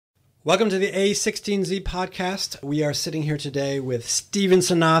Welcome to the a16z podcast. We are sitting here today with Steven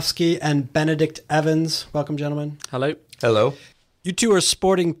Sinofsky and Benedict Evans. Welcome, gentlemen. Hello. Hello. You two are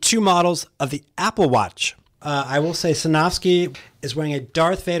sporting two models of the Apple Watch. I will say Sinofsky is wearing a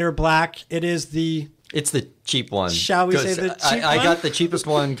Darth Vader black. It's the cheap one. Shall we say the cheap I one? got the cheapest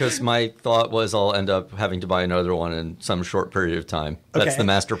one because my thought was I'll end up having to buy another one in some short period of time. That's Okay. the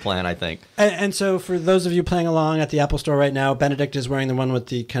master plan, I think. And so for those of you playing along at the Apple Store right now, Benedict is wearing the one with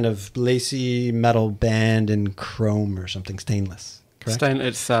the kind of lacy metal band in chrome or something, stainless. Correct?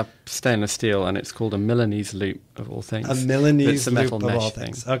 It's stainless steel, and it's called a Milanese loop, of all things. A Milanese It's a loop metal of mesh all thing.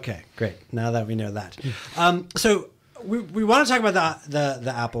 things. Okay, great. Now that we know that. So we want to talk about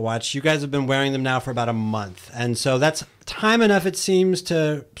the Apple Watch. You guys have been wearing them now for about a month. And so that's time enough, it seems,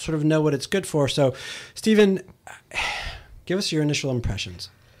 to sort of know what it's good for. So, Stephen, give us your initial impressions.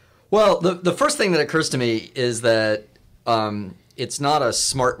 Well, the first thing that occurs to me is that it's not a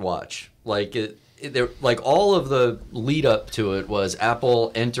smartwatch. Like all of the lead up to it was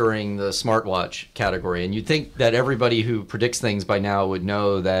Apple entering the smartwatch category. And you'd think that everybody who predicts things by now would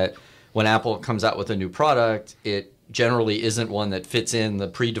know that when Apple comes out with a new product, it generally isn't one that fits in the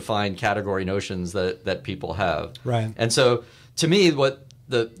predefined category notions that people have. Right. And so to me, what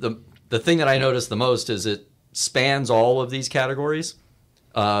the thing that I notice the most is it spans all of these categories,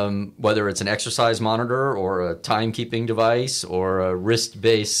 whether it's an exercise monitor or a timekeeping device or a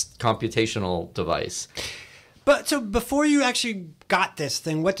wrist-based computational device. But so before you actually got this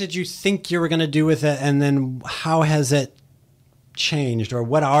thing, what did you think you were going to do with it? And then how has it changed, or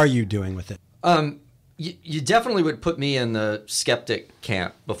what are you doing with it? You definitely would put me in the skeptic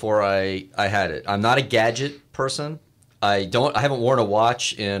camp before I had it. I'm not a gadget person. I haven't worn a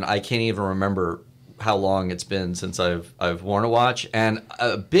watch and I can't even remember how long it's been since I've worn a watch. And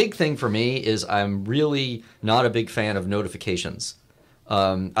a big thing for me is I'm really not a big fan of notifications.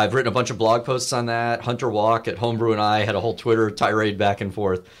 I've written a bunch of blog posts on that. Hunter Walk at Homebrew and I had a whole Twitter tirade back and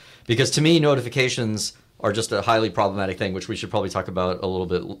forth. Because to me, notifications are just a highly problematic thing, which we should probably talk about a little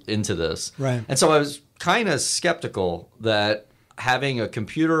bit into this. Right. And so I was kind of skeptical that having a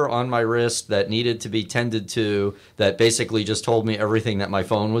computer on my wrist that needed to be tended to, that basically just told me everything that my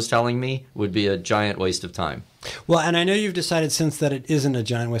phone was telling me, would be a giant waste of time. Well, and I know you've decided since that it isn't a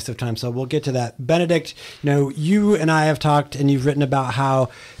giant waste of time, so we'll get to that. Benedict, you and I have talked, and you've written about how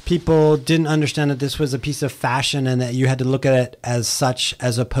people didn't understand that this was a piece of fashion and that you had to look at it as such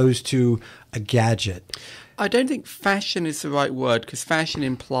as opposed to a gadget. I don't think fashion is the right word, because fashion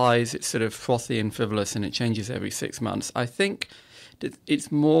implies it's sort of frothy and frivolous and it changes every 6 months. I think that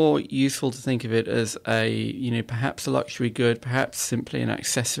it's more useful to think of it as perhaps a luxury good, perhaps simply an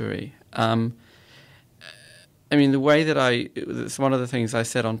accessory. The way that it's one of the things I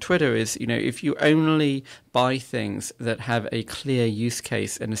said on Twitter is, if you only buy things that have a clear use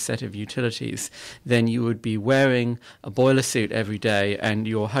case and a set of utilities, then you would be wearing a boiler suit every day and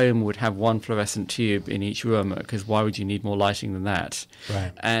your home would have one fluorescent tube in each room, because why would you need more lighting than that?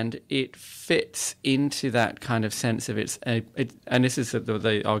 Right. And it fits into that kind of sense of and this is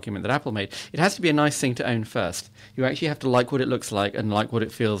the argument that Apple made. It has to be a nice thing to own first. You actually have to like what it looks like and like what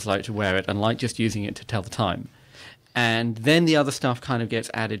it feels like to wear it and like just using it to tell the time. And then the other stuff kind of gets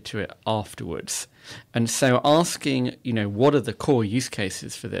added to it afterwards. And so asking, what are the core use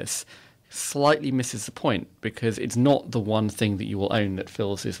cases for this slightly misses the point, because it's not the one thing that you will own that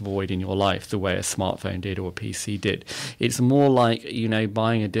fills this void in your life the way a smartphone did or a PC did. It's more like,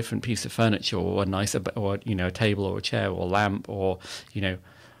 buying a different piece of furniture or a table or a chair or a lamp or,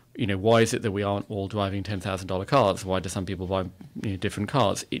 why is it that we aren't all driving $10,000 cars? Why do some people buy different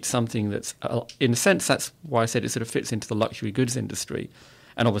cars? It's something that's, in a sense, that's why I said it sort of fits into the luxury goods industry.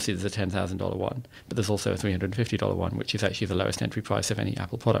 And obviously there's a $10,000 one, but there's also a $350 one, which is actually the lowest entry price of any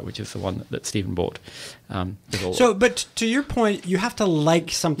Apple product, which is the one that Stephen bought. But to your point, you have to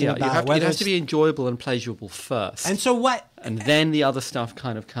like something about it. It has to be enjoyable and pleasurable first. And so what? And then the other stuff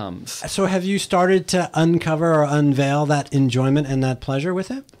kind of comes. So have you started to uncover or unveil that enjoyment and that pleasure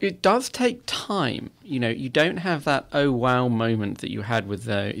with it? It does take time. You don't have that oh wow moment that you had with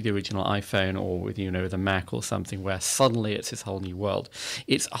the original iPhone or with the Mac or something, where suddenly it's this whole new world.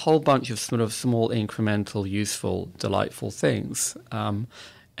 It's a whole bunch of sort of small, incremental, useful, delightful things.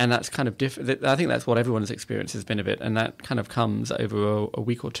 And that's kind of different. I think that's what everyone's experience has been of it, and that kind of comes over a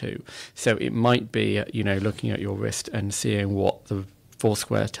week or two. So it might be, looking at your wrist and seeing what the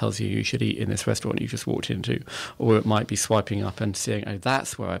Foursquare tells you should eat in this restaurant you just walked into, or it might be swiping up and seeing, oh,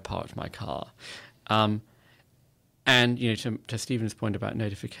 that's where I parked my car. And, to Stephen's point about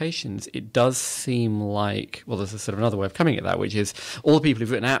notifications, it does seem like, well, there's a sort of another way of coming at that, which is all the people who've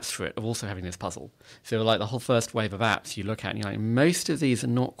written apps for it are also having this puzzle. So like the whole first wave of apps you look at and you're like, most of these are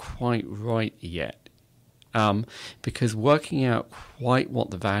not quite right yet. Because working out quite what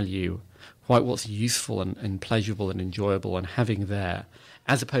the value, quite what's useful and pleasurable and enjoyable and having there,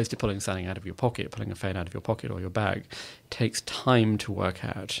 as opposed to pulling something out of your pocket, pulling a phone out of your pocket or your bag, takes time to work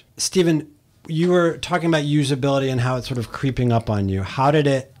out. Stephen, you were talking about usability and how it's sort of creeping up on you. How did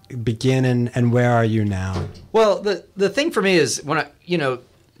it begin and where are you now? Well, the thing for me is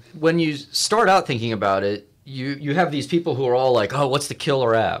when you start out thinking about it, you have these people who are all like, oh, what's the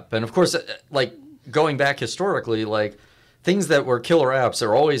killer app? And of course, like going back historically, like things that were killer apps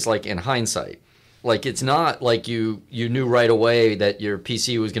are always like in hindsight. Like it's not like you knew right away that your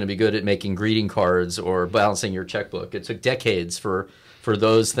PC was going to be good at making greeting cards or balancing your checkbook. It took decades for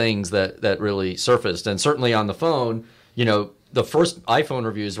those things that really surfaced. And certainly on the phone, the first iPhone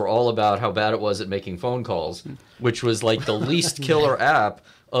reviews were all about how bad it was at making phone calls, which was like the least killer app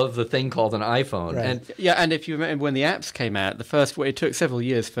of the thing called an iPhone. Right. And if you remember when the apps came out, it took several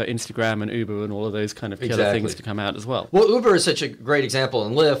years for Instagram and Uber and all of those kind of killer things to come out as well. Well, Uber is such a great example,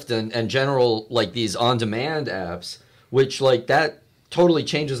 and Lyft and general, like these on-demand apps, which like that totally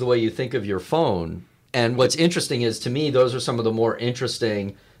changes the way you think of your phone. And what's interesting is, to me, those are some of the more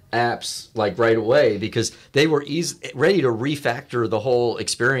interesting apps, like right away, because they were ready to refactor the whole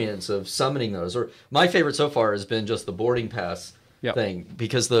experience of summoning those. Or my favorite so far has been just the boarding pass thing,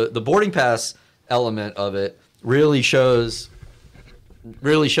 because the boarding pass element of it really shows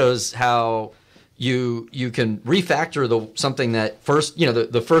how you can refactor something that first,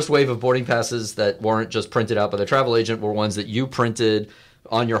 the first wave of boarding passes that weren't just printed out by the travel agent were ones that you printed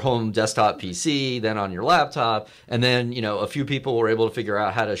on your home desktop PC, then on your laptop, and then a few people were able to figure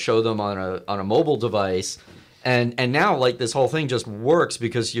out how to show them on a mobile device, and now like this whole thing just works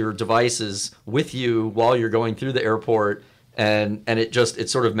because your device is with you while you're going through the airport, and it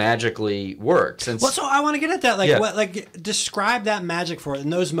sort of magically works. And so I want to get at that. Describe that magic for it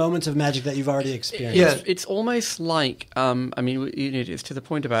and those moments of magic that you've already experienced. Yeah, it's almost like it's to the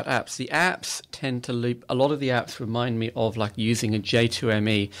point about apps. The apps tend to loop. A lot of the apps remind me of like using a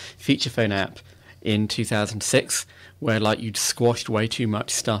J2ME feature phone app in 2006, where like you'd squashed way too much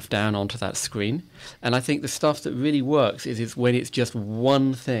stuff down onto that screen. And I think the stuff that really works is when it's just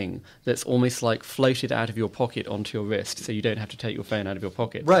one thing that's almost like floated out of your pocket onto your wrist, so you don't have to take your phone out of your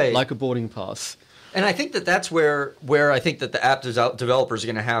pocket, right? Like a boarding pass. And I think that's where I think that the app developers are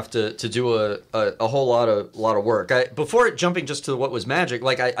going to have to do a whole lot of work. Before jumping just to what was magic,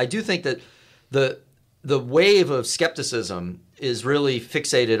 like I do think that the wave of skepticism is really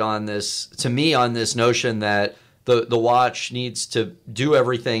fixated on this notion that the watch needs to do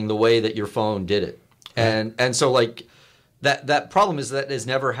everything the way that your phone did it. And so like that problem is that is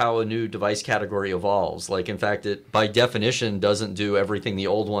never how a new device category evolves. Like in fact, it by definition doesn't do everything the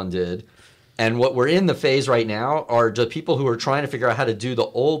old one did. And what we're in the phase right now are the people who are trying to figure out how to do the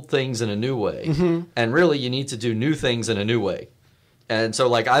old things in a new way. Mm-hmm. And really you need to do new things in a new way. And so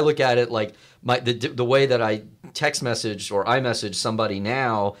like I look at it like the way that I text message or iMessage somebody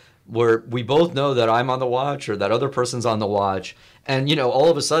now, where we both know that I'm on the watch or that other person's on the watch, and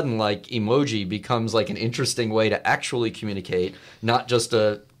all of a sudden like emoji becomes like an interesting way to actually communicate, not just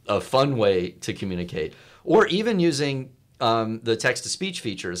a fun way to communicate, or even using the text-to-speech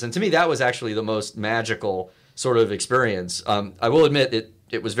features. And to me that was actually the most magical sort of experience. I will admit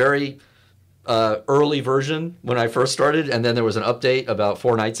it was very early version when I first started, and then there was an update about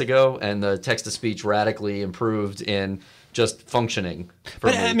 4 nights ago, and the text-to-speech radically improved in just functioning for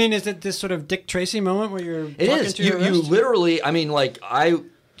me. I mean, is it this sort of Dick Tracy moment where you're it talking is. to your You wrist? literally, I mean, like I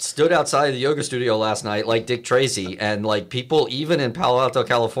stood outside the yoga studio last night like Dick Tracy, and like people even in Palo Alto,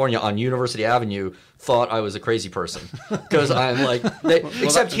 California on University Avenue thought I was a crazy person because I'm like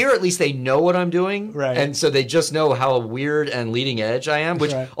except here at least they know what I'm doing, right? And so they just know how weird and leading edge I am,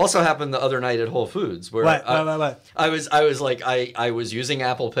 which also happened the other night at Whole Foods where I was using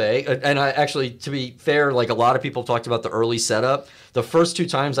Apple Pay, and I actually, to be fair, like a lot of people talked about the early setup. The first 2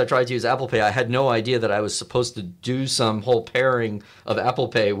 times I tried to use Apple Pay, I had no idea that I was supposed to do some whole pairing of Apple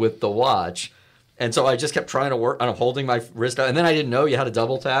Pay with the watch. And so I just kept trying to work. I'm holding my wrist out, and then I didn't know you had to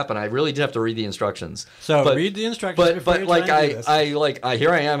double tap, and I really did have to read the instructions. So read the instructions. But like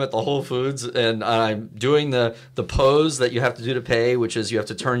here I am at the Whole Foods, and I'm doing the pose that you have to do to pay, which is you have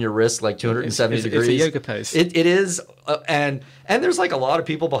to turn your wrist like 270 degrees. It's a yoga pose. It is, and there's like a lot of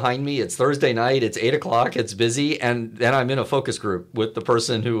people behind me. It's Thursday night. It's 8:00. It's busy, and then I'm in a focus group with the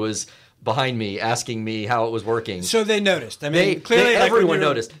person who was behind me asking me how it was working. So they noticed. I mean, clearly everyone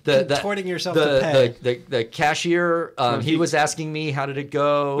noticed. Contorting yourself to pay. The cashier, he was asking me, how did it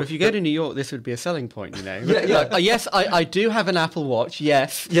go? Well, if you go to New York, this would be a selling point, you know. Yeah. Yes, I do have an Apple Watch.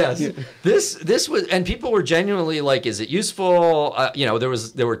 Yes. This was, and people were genuinely like, is it useful?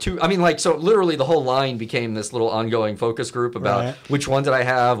 There were two. I mean, like, so literally the whole line became this little ongoing focus group about which one did I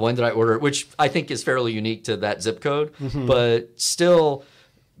have, when did I order it, which I think is fairly unique to that zip code, but still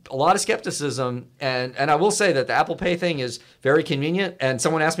a lot of skepticism. And I will say that the Apple Pay thing is very convenient. And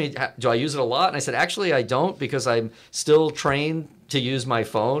someone asked me, do I use it a lot? And I said, actually, I don't, because I'm still trained to use my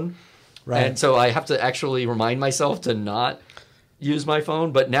phone. Right. And so I have to actually remind myself to not use my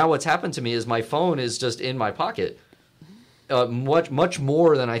phone. But now what's happened to me is my phone is just in my pocket. Much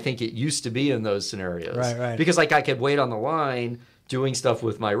more than I think it used to be in those scenarios. Right. Because like I could wait on the line doing stuff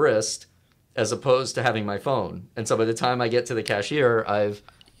with my wrist as opposed to having my phone. And so by the time I get to the cashier, I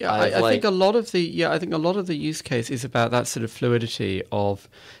think a lot of the use case is about that sort of fluidity of,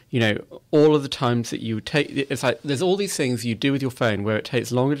 all of the times that you take. It's like there's all these things you do with your phone where it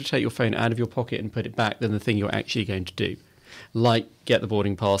takes longer to take your phone out of your pocket and put it back than the thing you're actually going to do, like get the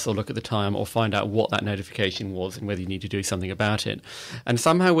boarding pass or look at the time or find out what that notification was and whether you need to do something about it. And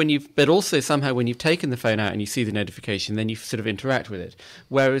somehow when you've taken the phone out and you see the notification, then you sort of interact with it.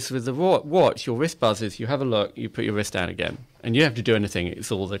 Whereas with the watch, your wrist buzzes, you have a look, you put your wrist down again. And you don't have to do anything.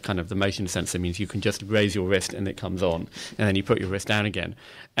 It's all the kind of the motion sensor means you can just raise your wrist and it comes on, and then you put your wrist down again,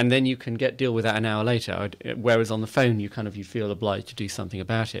 and then you can deal with that an hour later. Whereas on the phone, you feel obliged to do something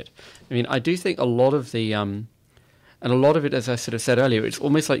about it. I mean, I do think a lot of the and a lot of it, as I sort of said earlier, it's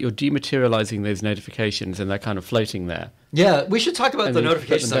almost like you're dematerializing those notifications and they're kind of floating there. Yeah, we should talk about the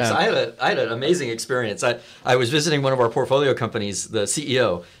notifications. I had an amazing experience. I was visiting one of our portfolio companies, the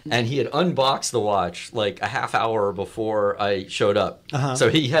CEO, and he had unboxed the watch like a half hour before I showed up. So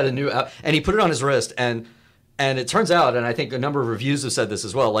he had a new app, and he put it on his wrist, and it turns out, and I think a number of reviews have said this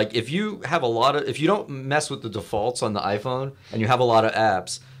as well, like if you don't mess with the defaults on the iPhone and you have a lot of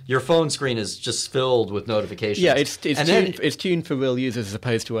apps, your phone screen is just filled with notifications. Yeah, it's tuned for real users as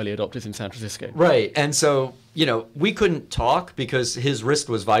opposed to early adopters in San Francisco. Right, and so we couldn't talk because his wrist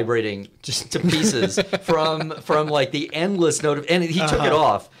was vibrating just to pieces from like the endless and he took it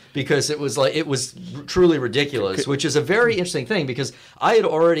off because it was truly ridiculous, which is a very interesting thing because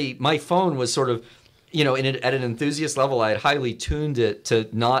my phone was sort of at an enthusiast level, I had highly tuned it to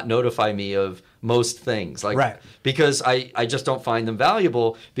not notify me of most things, because I just don't find them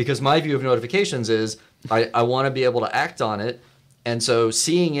valuable, because my view of notifications is I want to be able to act on it, and so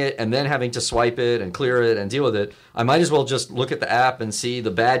seeing it and then having to swipe it and clear it and deal with it, I might as well just look at the app and see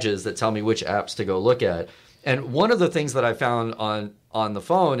the badges that tell me which apps to go look at. And one of the things that I found on the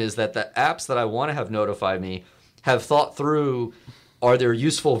phone is that the apps that I want to have notify me have thought through, are there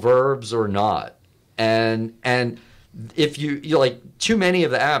useful verbs or not? And if you like, too many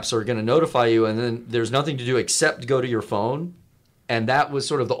of the apps are going to notify you, and then there's nothing to do except go to your phone. And that was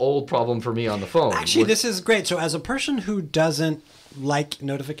sort of the old problem for me on the phone. Actually, this is great. So as a person who doesn't like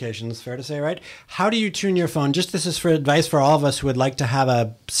notifications, fair to say, right? How do you tune your phone? Just this is for advice for all of us who would like to have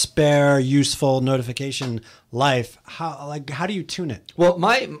a spare, useful notification life. How do you tune it? Well,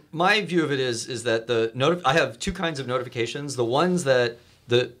 my view of it is that I have two kinds of notifications. The ones that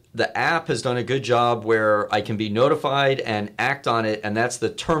the app has done a good job where I can be notified and act on it, and that's the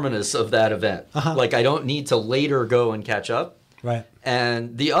terminus of that event. Like I don't need to later go and catch up. Right.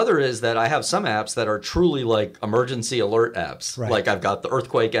 And the other is that I have some apps that are truly like emergency alert apps. Right. Like I've got the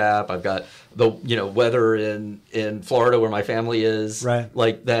earthquake app, I've got the weather in Florida where my family is. Right.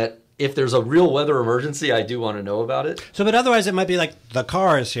 Like that. If there's a real weather emergency, I do want to know about it. So, but otherwise, it might be like the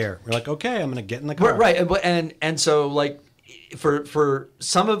car is here. We're like, okay, I'm going to get in the car. Right. And so like. For the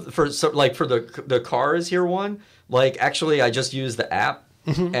car is here one, like actually I just use the app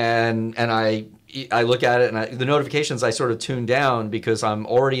and I look at it, and the notifications I sort of tune down because I'm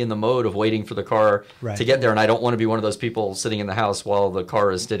already in the mode of waiting for the car to get there, and I don't want to be one of those people sitting in the house while the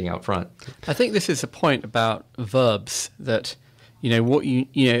car is sitting out front. I think this is a point about verbs that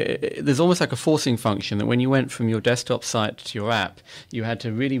there's almost like a forcing function that when you went from your desktop site to your app, you had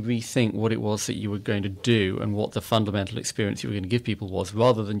to really rethink what it was that you were going to do and what the fundamental experience you were going to give people was,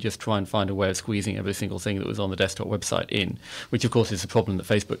 rather than just try and find a way of squeezing every single thing that was on the desktop website in, which of course is a problem that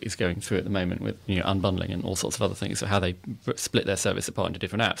Facebook is going through at the moment with unbundling and all sorts of other things, so how they split their service apart into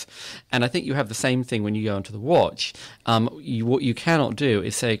different apps. And I think you have the same thing when you go onto the watch. What you cannot do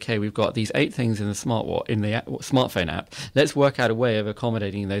is say, okay, we've got these 8 things in the smartphone app, let's work out a way of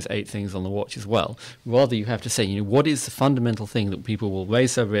accommodating those 8 things on the watch as well. Rather, you have to say, what is the fundamental thing that people will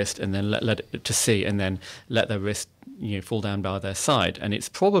raise their wrist and then let it to see, and then let their wrist fall down by their side. And it's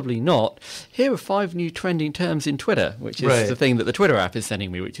probably not, here are 5 new trending terms in Twitter, which is the thing that the Twitter app is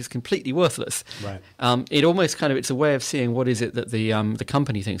sending me, which is completely worthless. Right. It almost kind of, it's a way of seeing what is it that the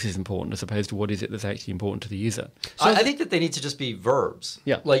company thinks is important as opposed to what is it that's actually important to the user. So I think that they need to just be verbs.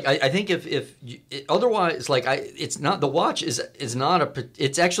 Yeah. Like I think otherwise, like it's not, the watch is not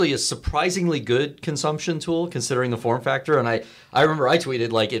it's actually a surprisingly good consumption tool considering the form factor. And I remember I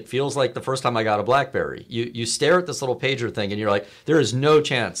tweeted, like, it feels like the first time I got a BlackBerry. You stare at this little pager thing and you're like, there is no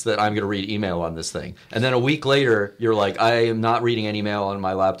chance that I'm going to read email on this thing. And then a week later, you're like, I am not reading any mail on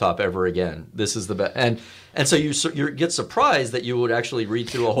my laptop ever again. This is the best. And so you get surprised that you would actually read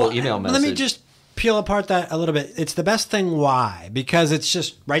through a whole email message. Let me just peel apart that a little bit. It's the best thing. Why? Because it's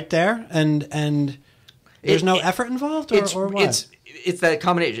just right there, and there's no effort involved, or what? It's that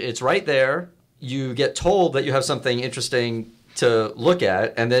combination. It's right there. You get told that you have something interesting to look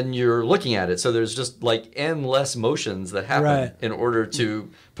at, and then you're looking at it. So there's just like endless motions that happen in order to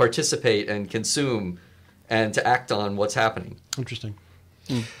participate and consume and to act on what's happening. Interesting.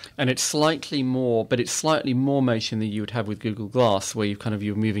 And it's slightly more motion than you would have with Google Glass, where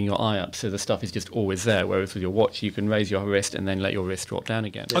you're moving your eye up, so the stuff is just always there. Whereas with your watch, you can raise your wrist and then let your wrist drop down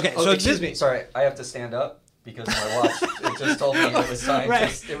again. Okay, so excuse me. Sorry, I have to stand up because my watch it just told me it was time.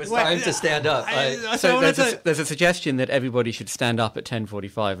 Time to stand up. So there's a suggestion that everybody should stand up at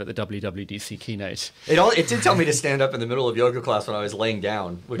 10:45 at the WWDC keynote. It did tell me to stand up in the middle of yoga class when I was laying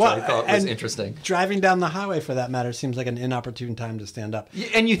down, which I thought was interesting. Driving down the highway, for that matter, seems like an inopportune time to stand up.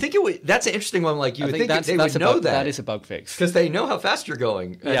 And you think that's an interesting one. Like, you would think they would know that. That is a bug fix. Because they know how fast you're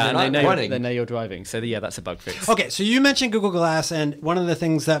going. And yeah, and they know you're driving. So yeah, that's a bug fix. Okay, so you mentioned Google Glass, and one of the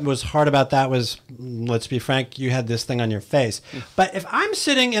things that was hard about that was, let's be frank, you had this thing on your face. But if I'm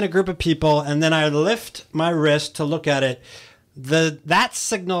sitting in a group of people and then I lift my wrist to look at it, that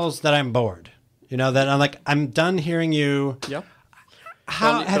signals that I'm bored. That I'm done hearing you. Yeah.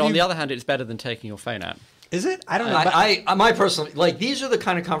 But on the other hand, it's better than taking your phone out. Is it? I don't know. My personal, like, these are the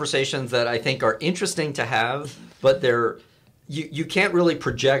kind of conversations that I think are interesting to have, but you can't really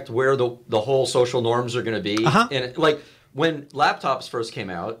project where the whole social norms are going to be. And like, when laptops first came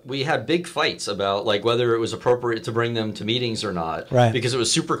out, we had big fights about like whether it was appropriate to bring them to meetings or not. Right. Because it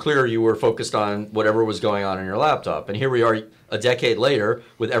was super clear you were focused on whatever was going on in your laptop. And here we are a decade later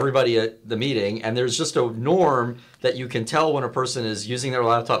with everybody at the meeting, and there's just a norm that you can tell when a person is using their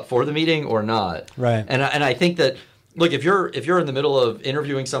laptop for the meeting or not. Right. And I think that, look, if you're in the middle of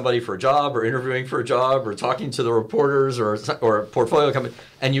interviewing somebody for a job or talking to the reporters or a portfolio company,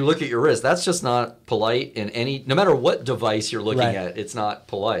 and you look at your wrist, that's just not polite no matter what device you're looking at, it's not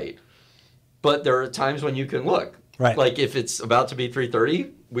polite. But there are times when you can look. Right. Like if it's about to be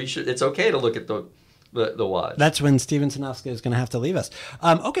 3:30, it's okay to look at the watch. That's when Steven Sinofsky is going to have to leave us.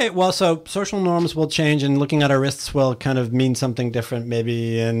 Okay, well, so social norms will change, and looking at our wrists will kind of mean something different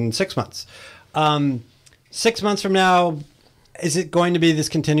maybe in 6 months. 6 months from now, is it going to be this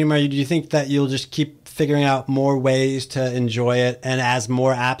continuum, or do you think that you'll just keep figuring out more ways to enjoy it, and as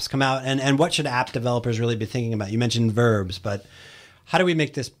more apps come out, and what should app developers really be thinking about? You mentioned verbs, but how do we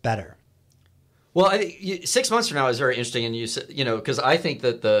make this better? Well, I think 6 months from now is very interesting, and because I think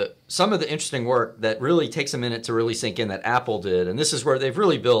that some of the interesting work that really takes a minute to really sink in that Apple did, and this is where they've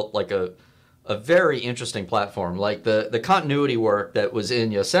really built like a very interesting platform, like the continuity work that was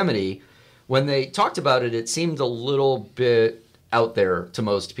in Yosemite. When they talked about it, it seemed a little bit out there to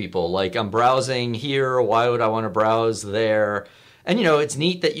most people. Like, I'm browsing here, why would I want to browse there? And, it's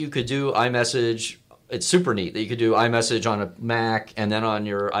neat that you could do iMessage. It's super neat that you could do iMessage on a Mac and then on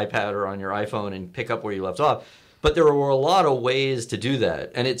your iPad or on your iPhone and pick up where you left off. But there were a lot of ways to do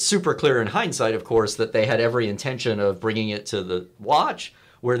that. And it's super clear in hindsight, of course, that they had every intention of bringing it to the watch,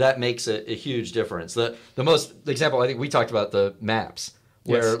 where that makes a huge difference. The example, I think we talked about the maps,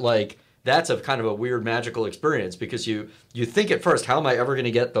 where that's a kind of a weird magical experience, because you think at first, how am I ever going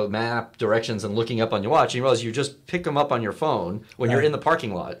to get the map directions and looking up on your watch? And you realize you just pick them up on your phone when you're in the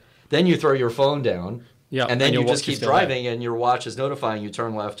parking lot. Then you throw your phone down, and then you just keep driving, and your watch is notifying you,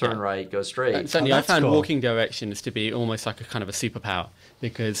 turn left, turn right, go straight. Certainly, I found walking directions to be almost like a kind of a superpower,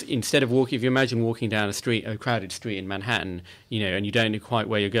 because instead of if you imagine walking down a crowded street in Manhattan, and you don't know quite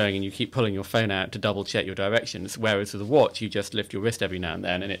where you're going, and you keep pulling your phone out to double check your directions, whereas with a watch, you just lift your wrist every now and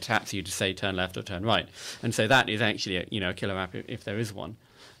then, and it taps you to say turn left or turn right. And so that is actually a killer app if there is one.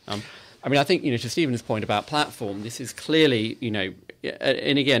 I think, to Stephen's point about platform, this is clearly,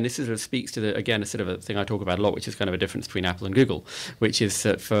 and again, this speaks to a sort of a thing I talk about a lot, which is kind of a difference between Apple and Google, which is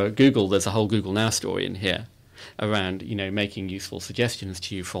that for Google, there's a whole Google Now story in here. around, making useful suggestions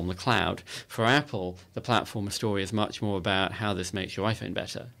to you from the cloud. For Apple, the platform story is much more about how this makes your iPhone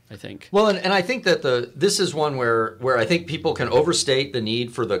better, I think. Well, and I think that this is one where I think people can overstate the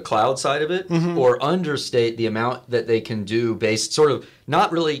need for the cloud side of it, or understate the amount that they can do based sort of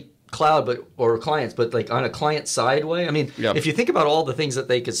not really cloud or clients, but like on a client side way. I mean, if you think about all the things that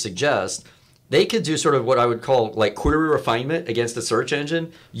they could suggest, they could do sort of what I would call like query refinement against a search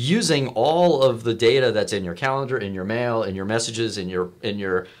engine, using all of the data that's in your calendar, in your mail, in your messages, in your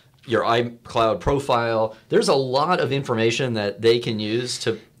iCloud profile. There's a lot of information that they can use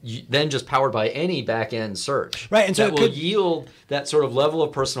to then just powered by any back-end search. Right, and so that will yield that sort of level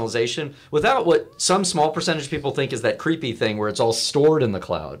of personalization without what some small percentage of people think is that creepy thing where it's all stored in the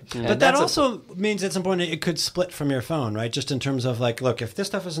cloud. But that also means at some point it could split from your phone, right? Just in terms of like, look, if this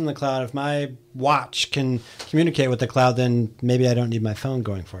stuff is in the cloud, if my watch can communicate with the cloud, then maybe I don't need my phone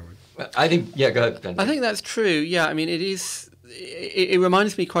going forward. I think, go ahead, Ben. I think that's true. Yeah, I mean, it is... It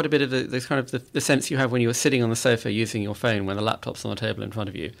reminds me quite a bit of the kind of the sense you have when you were sitting on the sofa using your phone when the laptop's on the table in front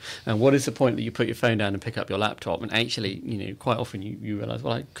of you. And what is the point that you put your phone down and pick up your laptop? And actually, quite often you realize,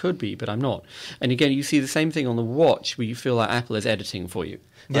 well, I could be, but I'm not. And again, you see the same thing on the watch where you feel like Apple is editing for you.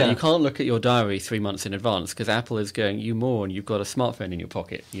 Like you can't look at your diary 3 months in advance because Apple is going, you moron, you've got a smartphone in your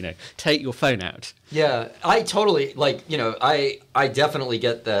pocket. Take your phone out. Yeah, I totally, I definitely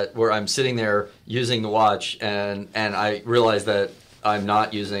get that where I'm sitting there using the watch and I realize that I'm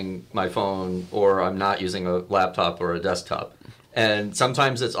not using my phone or I'm not using a laptop or a desktop. And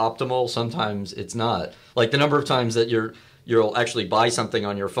sometimes it's optimal, sometimes it's not. Like the number of times that you'll actually buy something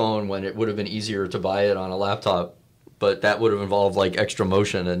on your phone when it would have been easier to buy it on a laptop, but that would have involved like extra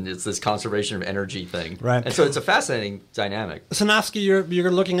motion, and it's this conservation of energy thing. Right. And so it's a fascinating dynamic. Sanofsky,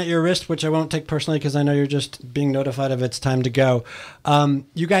 you're looking at your wrist, which I won't take personally because I know you're just being notified of it's time to go.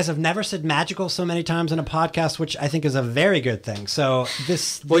 You guys have never said magical so many times in a podcast, which I think is a very good thing. So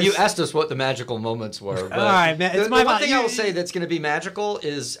Well, you asked us what the magical moments were. But all right, man. It's the one thing I will say that's going to be magical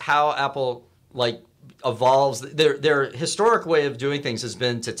is how Apple evolves. Their historic way of doing things has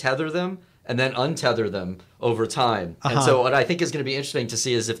been to tether them and then untether them over time. And so what I think is going to be interesting to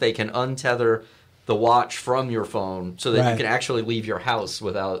see is if they can untether the watch from your phone so that you can actually leave your house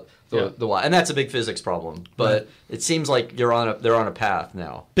without the watch. And that's a big physics problem. But it seems like they're on a path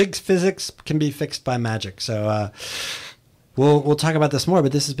now. Big physics can be fixed by magic. So we'll talk about this more,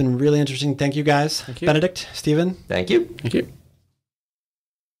 but this has been really interesting. Thank you guys. Thank you. Benedict, Stephen. Thank you. Thank you.